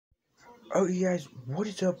Oh, you guys, what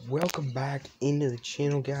is up? Welcome back into the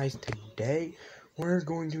channel, guys. Today, we're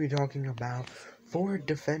going to be talking about four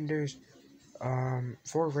Rams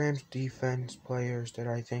defense players that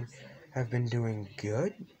I think have been doing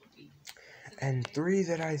good, and three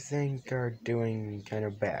that I think are doing kind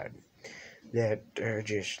of bad, that are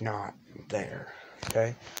just not there,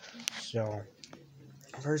 okay? So,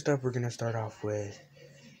 first up, we're going to start off with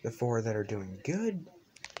the four that are doing good.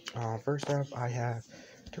 First up, I have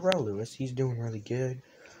Terrell Lewis. He's doing really good.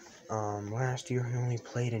 Last year he only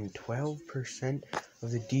played in 12%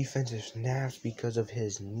 of the defensive snaps because of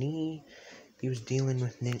his knee. He was dealing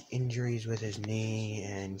with injuries with his knee,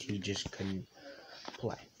 and he just couldn't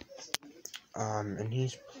play. And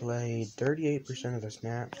he's played 38% of the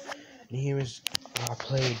snaps, and he was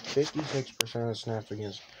played 56% of the snaps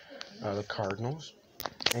against the Cardinals.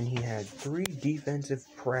 And he had 3 defensive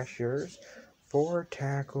pressures, 4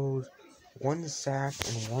 tackles, 1 sack,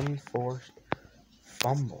 and 1 forced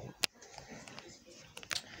fumble.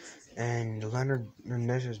 And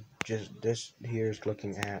this here is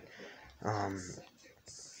looking at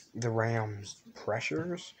the Rams'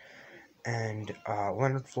 pressures, and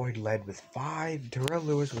Leonard Floyd led with 5. Terrell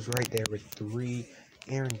Lewis was right there with 3.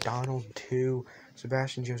 Aaron Donald 2.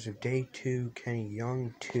 Sebastian Joseph Day 2. Kenny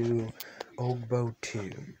Young 2. Ogbo 2.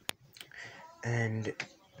 And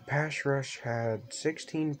pass rush had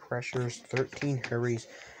 16 pressures, 13 hurries,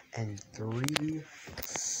 and 3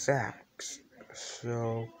 sacks.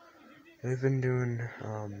 So they've been doing,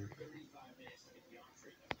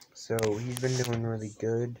 so he's been doing really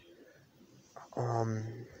good.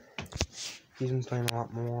 He's been playing a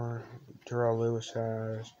lot more. Terrell Lewis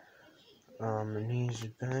has, and he's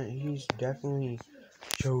definitely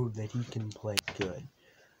showed that he can play good.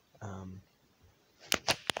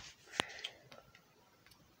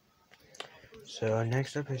 So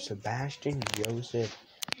next up is Sebastian Joseph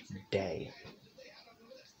Day.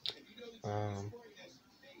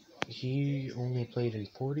 He only played in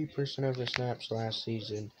 40% of the snaps last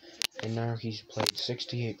season, and now he's played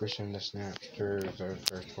 68% of the snaps for the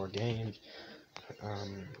first 4 games.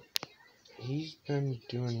 He's been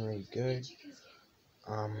doing really good.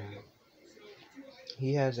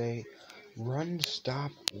 He has a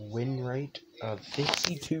run-stop win rate of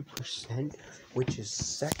 52%, which is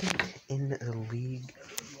second in the league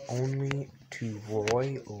only to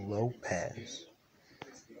Roy Lopez.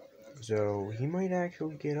 So he might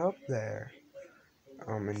actually get up there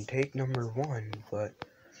and take number 1, but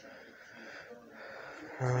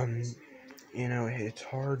you know, it's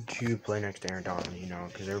hard to play next to Aaron Donald, you know,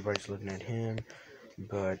 because everybody's looking at him,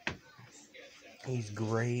 but he's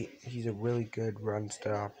great. He's a really good run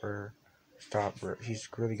stopper. He's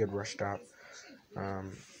a really good rush stop.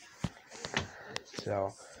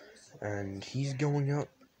 And he's going up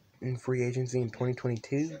in free agency in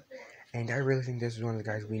 2022, and I really think this is one of the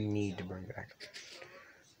guys we need to bring back.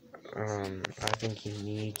 I think he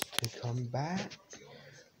needs to come back.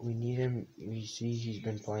 We need him. We see he's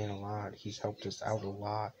been playing a lot. He's helped us out a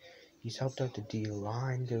lot. He's helped out the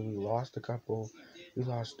D-line, because we lost a couple. We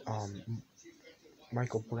lost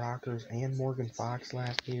Michael Brockers and Morgan Fox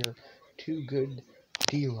last year. 2 good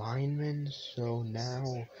D-linemen, so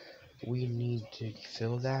now we need to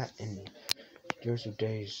fill that, and Joseph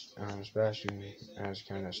Day's Sebastian has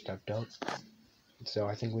kind of stepped up, so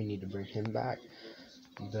I think we need to bring him back.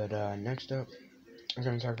 But next up, I'm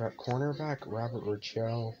going to talk about cornerback Robert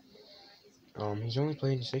Rochell. He's only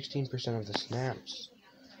played 16% of the snaps,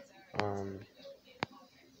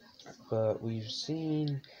 but we've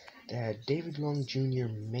seen that David Long Jr.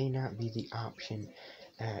 may not be the option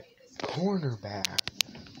at cornerback,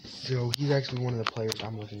 so he's actually one of the players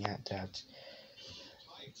I'm looking at that's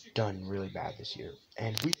done really bad this year.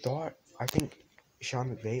 And I think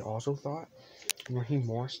Sean McVay also thought, Raheem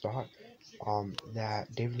Morris thought,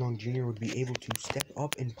 that David Long Jr. would be able to step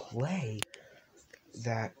up and play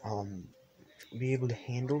that, be able to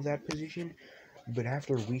handle that position, but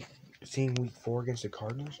after seeing week 4 against the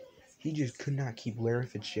Cardinals, he just could not keep Larry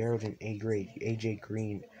Fitzgerald and AJ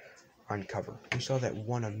Green on cover. We saw that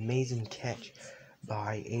one amazing catch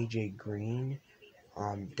by AJ Green.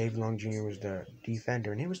 David Long Jr. was the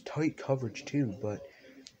defender, and it was tight coverage too, but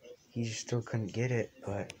he just still couldn't get it.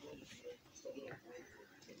 But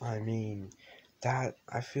I mean, I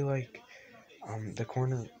feel like the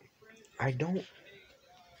corner, I don't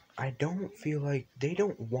feel like they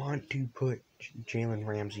don't want to put Jalen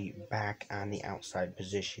Ramsey back on the outside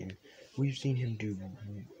position. We've seen him do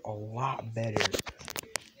a lot better.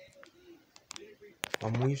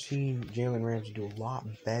 We've seen Jalen Ramsey do a lot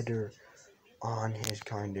better on his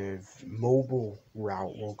kind of mobile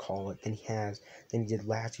route, we'll call it, than he did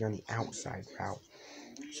last year on the outside route.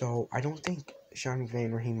 So I don't think Sean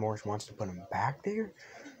Van Raheem Morris wants to put him back there.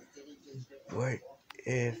 But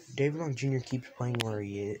if David Long Jr. keeps playing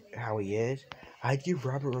how he is, I'd give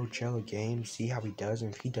Robert Rochelle a game, see how he does,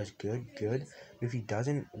 and if he does good, good. If he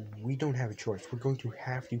doesn't, we don't have a choice. We're going to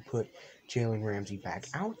have to put Jalen Ramsey back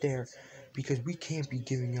out there because we can't be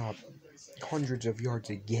giving up hundreds of yards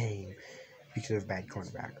a game because of bad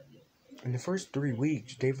cornerback. In the first 3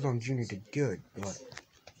 weeks, David Long Jr. did good, but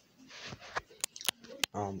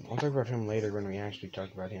I'll talk about him later when we actually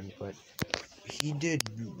talk about him, but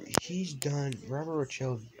Robert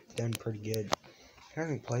Rochelle's done pretty good.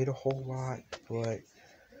 Hasn't played a whole lot, but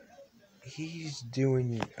he's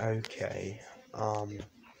doing okay. And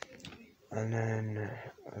then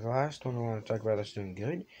the last one I want to talk about that's doing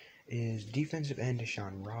good is defensive end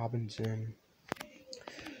Deshaun Robinson.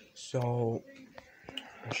 So,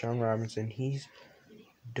 Deshaun Robinson, he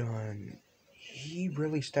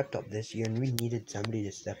really stepped up this year, and we needed somebody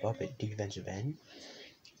to step up at defensive end.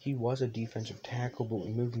 He was a defensive tackle, but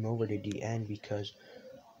we moved him over to D-end because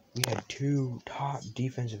we had two top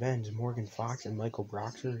defensive ends, Morgan Fox and Michael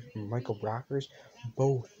Brockers,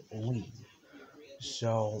 both leave.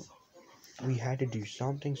 So we had to do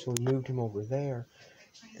something, so we moved him over there.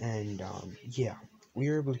 And, yeah, we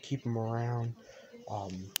were able to keep him around.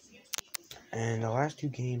 And the last 2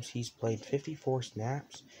 games, he's played 54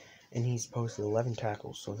 snaps, and he's posted 11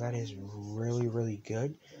 tackles. So that is really, really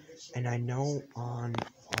good. And I know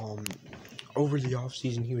over the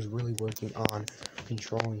offseason, he was really working on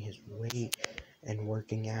controlling his weight and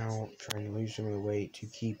working out, trying to lose some of the weight to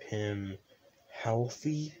keep him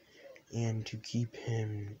healthy and to keep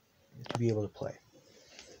him to be able to play.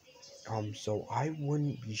 So I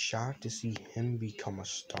wouldn't be shocked to see him become a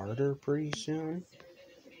starter pretty soon.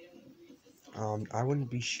 I wouldn't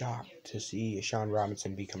be shocked to see Sean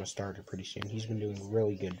Robinson become a starter pretty soon. He's been doing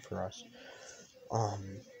really good for us.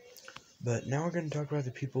 But now we're going to talk about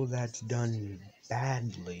the people that's done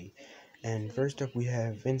badly. And first up, we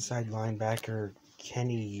have inside linebacker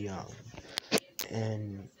Kenny Young.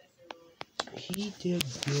 And he did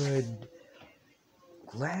good.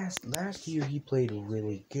 Last year, he played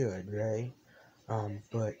really good, right?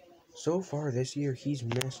 But so far this year, he's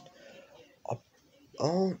missed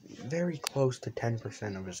very close to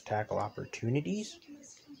 10% of his tackle opportunities.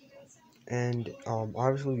 And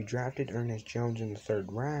obviously, we drafted Ernest Jones in the 3rd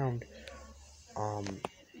round.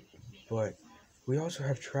 But we also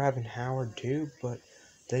have Travin Howard too, but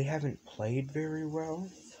they haven't played very well.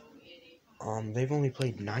 They've only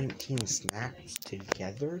played 19 snaps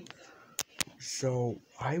together. So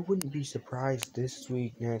I wouldn't be surprised this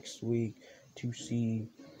week, next week, to see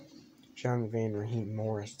Sean Van Raheem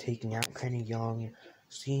Morris taking out Kenny Young,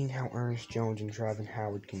 seeing how Ernest Jones and Travin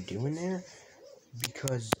Howard can do in there,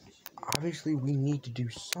 because obviously we need to do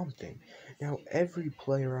something. Now, every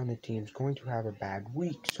player on the team is going to have a bad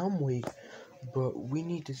week, some week, but we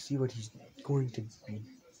need to see what he's going to be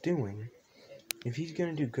doing. If he's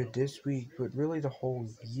going to do good this week, but really the whole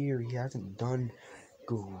year he hasn't done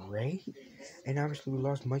great. And obviously we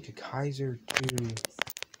lost Micah Kiser to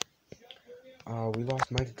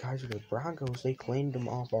the Broncos. They claimed him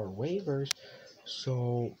off our waivers,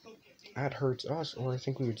 so that hurts us, or I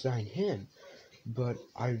think we would sign him. But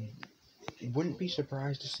I wouldn't be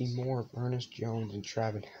surprised to see more of Ernest Jones and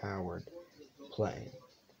Travin Howard playing.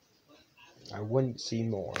 I wouldn't see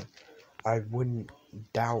more. I wouldn't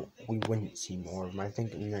doubt we wouldn't see more of them. I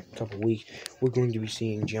think in the next couple of weeks, we're going to be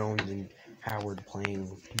seeing Jones and Howard playing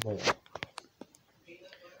more.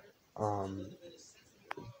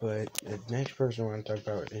 But the next person I want to talk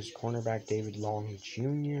about is cornerback David Long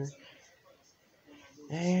Jr.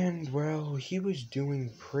 And, well, he was doing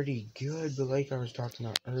pretty good, but like I was talking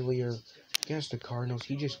about earlier, against the Cardinals,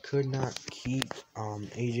 he just could not keep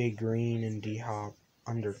AJ Green and D-Hop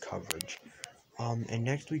under coverage. And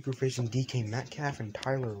next week we're facing DK Metcalf and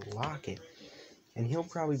Tyler Lockett. And he'll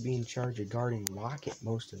probably be in charge of guarding Lockett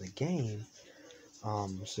most of the game.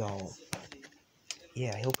 So,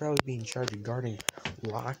 yeah, he'll probably be in charge of guarding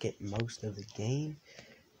Lockett most of the game.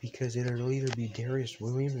 Because it'll either be Darius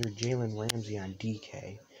Williams or Jalen Ramsey on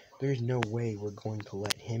DK. There's no way we're going to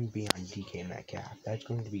let him be on DK Metcalf. That's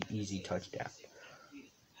going to be easy touchdown.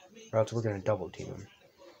 Or else we're going to double team him.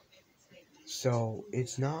 So,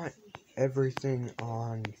 it's not everything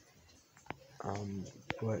on...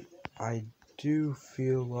 but I do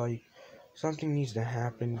feel like something needs to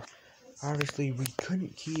happen. Obviously, we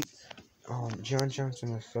couldn't keep John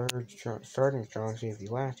Johnson III starting strong safety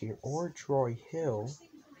last year, or Troy Hill.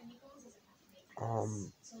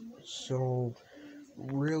 So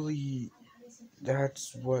really,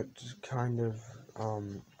 that's what kind of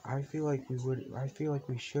I feel like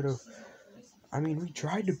we should have I mean, we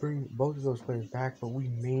tried to bring both of those players back, but we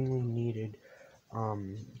mainly needed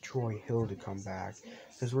Troy Hill to come back,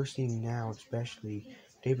 because we're seeing now, especially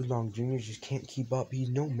David Long Jr. just can't keep up. He's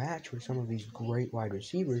no match for some of these great wide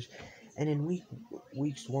receivers, and in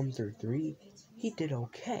weeks 1 through 3, he did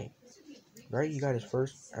okay. Right, he got his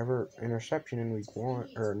first ever interception in week 1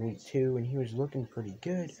 or in week 2, and he was looking pretty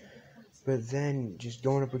good. But then, just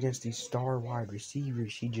going up against these star wide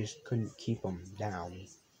receivers, he just couldn't keep them down.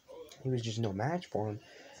 He was just no match for him.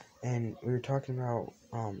 And we were talking about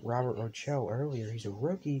Robert Rochelle earlier. He's a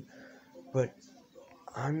rookie, but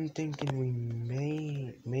I'm thinking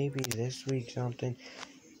maybe this week something,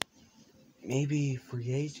 maybe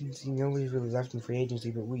free agency. Nobody's really left in free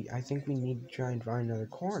agency, but I think we need to try and find another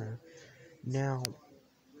corner. Now,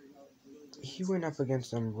 he went up against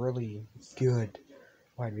some really good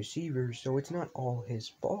wide receivers, so it's not all his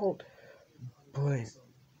fault, but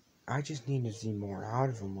I just need to see more out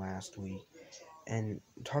of him last week. And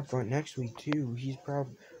talk about next week too, he's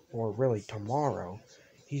probably, or really tomorrow,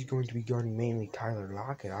 he's going to be guarding mainly Tyler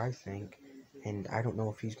Lockett, I think, and I don't know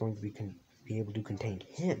if he's going to be able to contain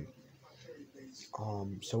him.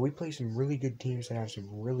 So we play some really good teams that have some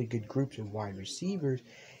really good groups of wide receivers,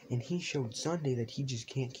 and he showed Sunday that he just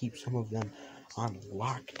can't keep some of them on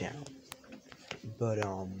lockdown. But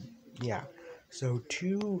yeah. So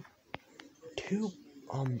two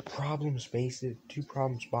problem spaces, two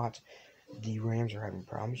problem spots the Rams are having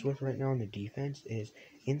problems with right now in the defense is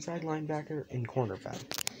inside linebacker and cornerback.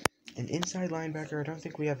 And inside linebacker, I don't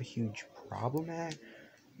think we have a huge problem at,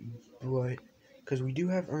 but because we do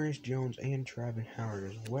have Ernest Jones and Travin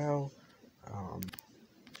Howard as well,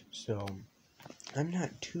 so I'm not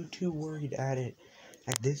too worried at it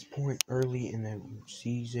at this point early in the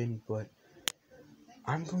season, but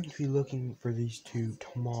I'm going to be looking for these two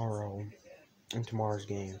tomorrow in tomorrow's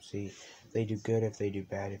game. See if they do good, if they do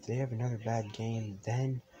bad. If they have another bad game,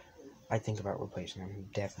 then I think about replacing them,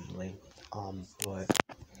 definitely. But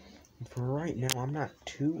for right now, I'm not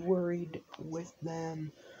too worried with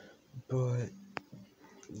them. But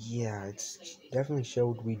yeah, it's definitely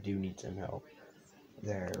showed we do need some help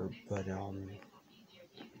there. But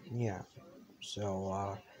yeah.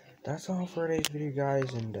 So that's all for today's video,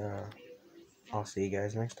 guys, and I'll see you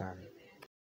guys next time.